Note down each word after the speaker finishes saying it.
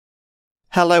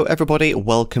Hello everybody,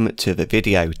 welcome to the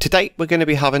video. Today we're going to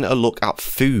be having a look at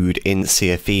food in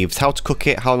Sea of Thieves, how to cook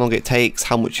it, how long it takes,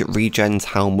 how much it regens,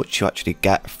 how much you actually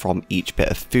get from each bit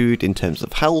of food in terms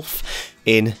of health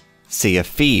in Sea of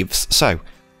Thieves. So,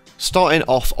 starting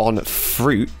off on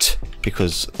fruit,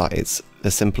 because that is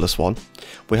the simplest one,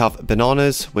 we have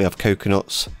bananas, we have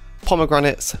coconuts,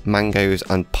 pomegranates, mangoes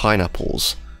and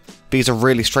pineapples. These are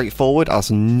really straightforward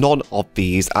as none of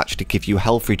these actually give you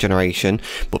health regeneration,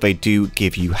 but they do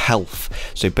give you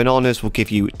health. So bananas will give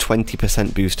you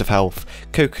 20% boost of health,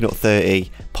 coconut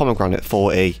 30, pomegranate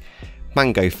 40,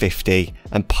 mango 50,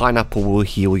 and pineapple will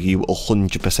heal you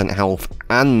 100% health,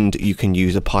 and you can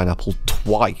use a pineapple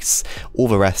twice. All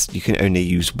the rest you can only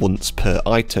use once per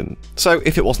item. So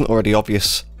if it wasn't already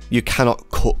obvious, you cannot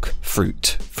cook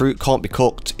fruit. Fruit can't be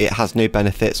cooked, it has no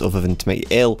benefits other than to make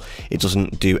you ill, it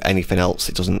doesn't do anything else,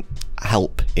 it doesn't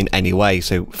help in any way.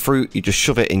 So fruit, you just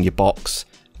shove it in your box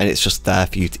and it's just there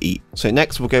for you to eat. So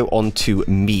next we'll go on to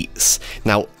meats.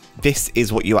 Now this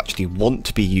is what you actually want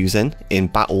to be using in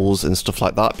battles and stuff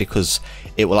like that because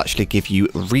it will actually give you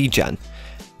regen.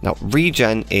 Now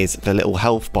regen is the little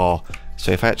health bar,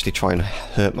 so if I actually try and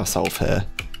hurt myself here,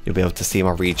 you'll be able to see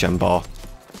my regen bar.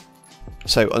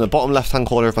 So on the bottom left hand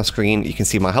corner of my screen you can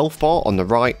see my health bar on the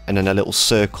right and then a little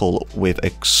circle with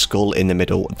a skull in the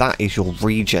middle. That is your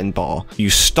regen bar. You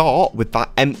start with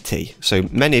that empty, so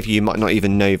many of you might not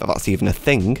even know that that's even a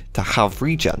thing to have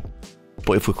regen.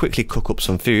 But if we quickly cook up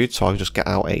some food, so I'll just get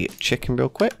out a chicken real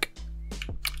quick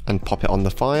and pop it on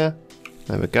the fire.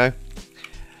 There we go.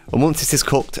 And once this is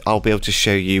cooked I'll be able to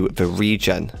show you the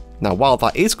regen. Now while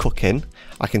that is cooking,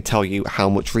 I can tell you how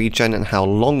much regen and how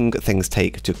long things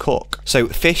take to cook. So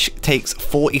fish takes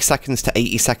 40 seconds to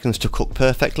 80 seconds to cook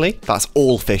perfectly. That's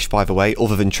all fish, by the way,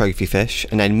 other than trophy fish.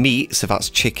 And then meat, so that's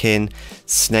chicken,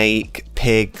 snake,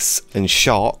 pigs and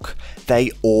shark, they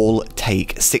all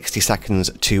take 60 seconds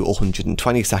to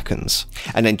 120 seconds.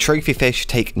 And then trophy fish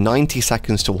take 90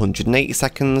 seconds to 180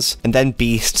 seconds. And then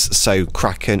beasts, so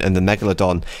Kraken and the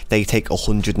Megalodon, they take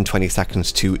 120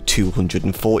 seconds to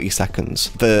 240 seconds.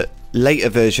 The later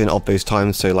version of those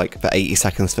times, so like the 80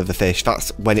 seconds for the fish,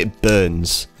 that's when it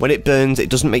burns. When it burns, it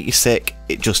doesn't make you sick,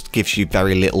 it just gives you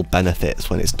very little benefits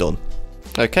when it's done.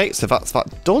 Okay, so that's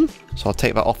that done. So I'll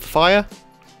take that off the fire.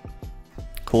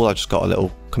 Cool, I just got a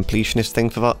little completionist thing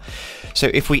for that.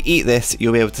 So if we eat this,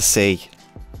 you'll be able to see,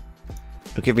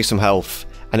 it'll give me some health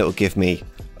and it'll give me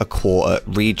a quarter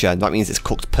regen. That means it's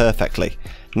cooked perfectly.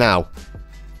 Now,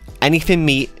 anything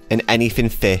meat and anything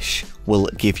fish will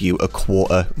give you a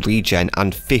quarter regen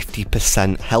and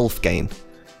 50% health gain.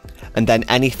 And then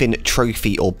anything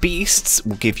trophy or beasts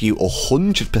will give you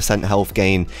 100% health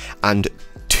gain and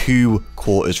 2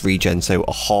 quarters regen, so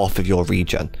a half of your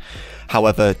regen.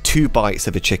 However, 2 bites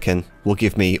of a chicken will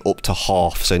give me up to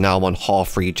half, so now I'm on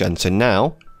half regen. So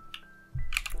now,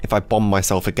 if I bomb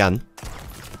myself again,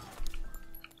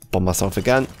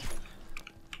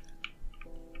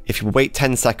 if you wait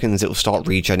 10 seconds, it will start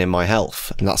regening my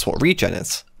health, and that's what regen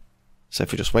is. So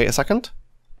if we just wait a second,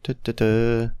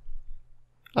 and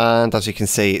as you can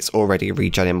see, it's already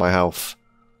regening my health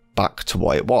back to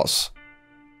what it was.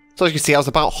 So as you can see, I was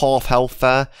about half health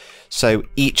there, so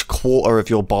each quarter of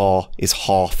your bar is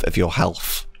half of your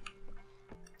health.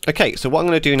 Okay, so what I'm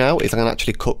going to do now is I'm going to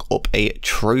actually cook up a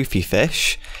trophy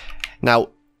fish. Now,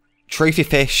 trophy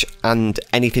fish and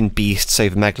anything beast, so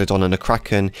the Megalodon and a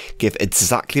Kraken, give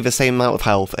exactly the same amount of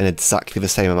health and exactly the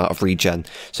same amount of regen.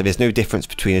 So there's no difference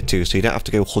between the two, so you don't have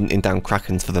to go hunting down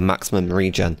Krakens for the maximum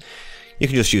regen. You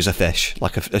can just use a fish,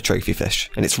 like a trophy fish,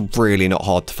 and it's really not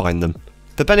hard to find them.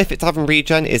 The benefit to having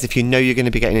regen is if you know you're going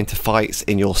to be getting into fights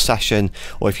in your session,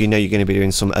 or if you know you're going to be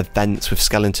doing some events with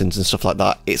skeletons and stuff like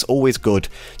that, it's always good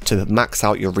to max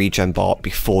out your regen bar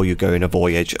before you go in a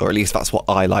voyage, or at least that's what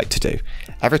I like to do.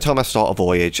 Every time I start a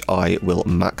voyage, I will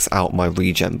max out my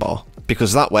regen bar,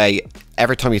 because that way,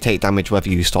 every time you take damage, whether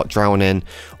you start drowning,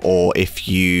 or if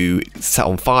you set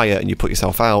on fire and you put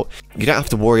yourself out, you don't have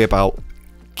to worry about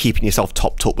keeping yourself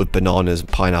topped up with bananas,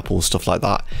 pineapples, stuff like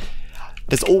that.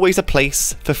 There's always a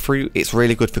place for fruit. It's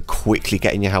really good for quickly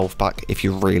getting your health back if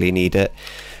you really need it.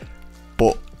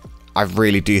 But I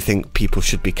really do think people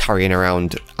should be carrying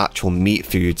around actual meat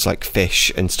foods like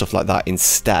fish and stuff like that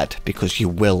instead, because you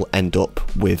will end up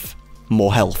with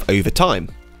more health over time.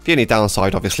 The only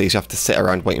downside obviously is you have to sit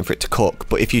around waiting for it to cook,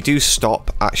 but if you do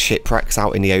stop at shipwrecks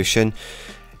out in the ocean,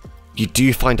 you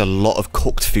do find a lot of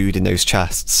cooked food in those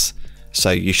chests,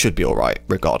 so you should be alright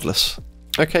regardless.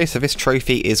 Okay, so this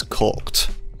trophy is cooked.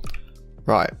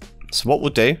 Right, so what we'll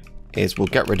do is we'll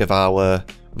get rid of our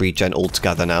regen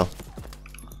altogether now.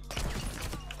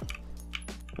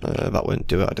 That won't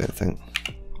do it, I don't think.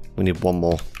 We need one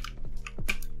more.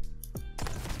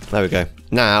 There we go.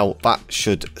 Now, that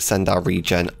should send our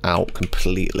regen out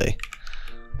completely.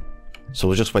 So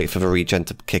we'll just wait for the regen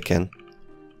to kick in.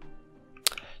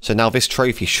 So now this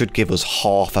trophy should give us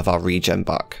half of our regen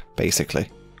back, basically.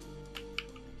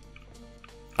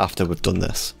 After we've done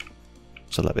this.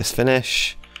 So let this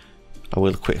finish. I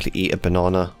will quickly eat a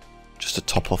banana just to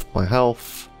top off my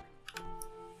health.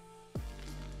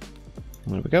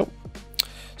 There we go.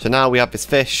 So now we have this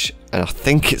fish, and I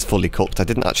think it's fully cooked. I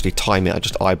didn't actually time it, I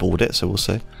just eyeballed it, so we'll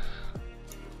see.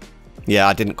 Yeah,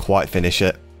 I didn't quite finish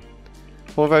it.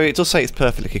 Although it does say it's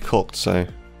perfectly cooked, so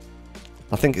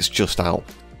I think it's just out.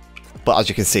 But as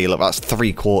you can see, look, that's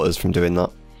 3/4 from doing that.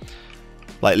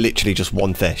 Like, literally just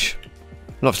one fish.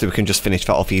 And obviously we can just finish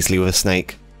that off easily with a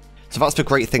snake. So that's the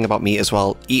great thing about meat as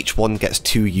well. Each one gets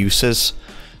 2 uses.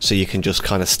 So you can just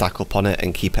kind of stack up on it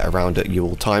and keep it around at you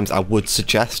all times. I would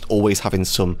suggest always having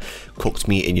some cooked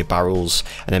meat in your barrels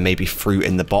and then maybe fruit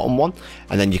in the bottom one.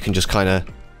 And then you can just kind of,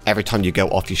 every time you go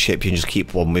off your ship, you can just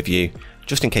keep one with you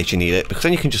just in case you need it, because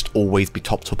then you can just always be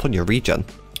topped up on your regen.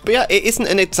 But yeah, it isn't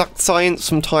an exact science.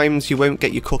 Sometimes you won't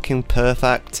get your cooking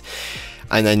perfect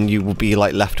and then you will be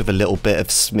like left with a little bit of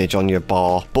smidge on your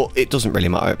bar, but it doesn't really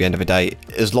matter at the end of the day.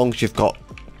 As long as you've got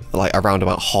like around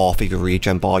about half of your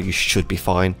regen bar, you should be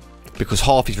fine, because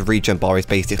half of your regen bar is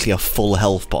basically a full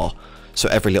health bar, so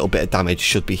every little bit of damage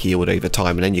should be healed over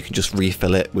time, and then you can just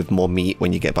refill it with more meat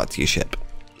when you get back to your ship.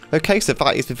 Okay, so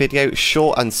that is the video.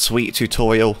 Short and sweet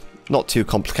tutorial, not too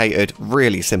complicated,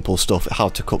 really simple stuff, how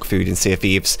to cook food in Sea of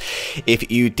Thieves.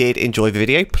 If you did enjoy the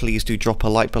video, please do drop a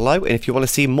like below, and if you want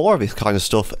to see more of this kind of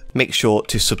stuff, make sure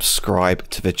to subscribe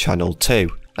to the channel too.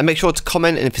 And make sure to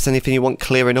comment if there's anything you want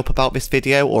clearing up about this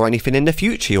video or anything in the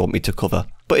future you want me to cover.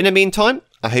 But in the meantime,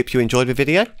 I hope you enjoyed the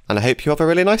video and I hope you have a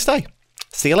really nice day.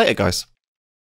 See you later, guys.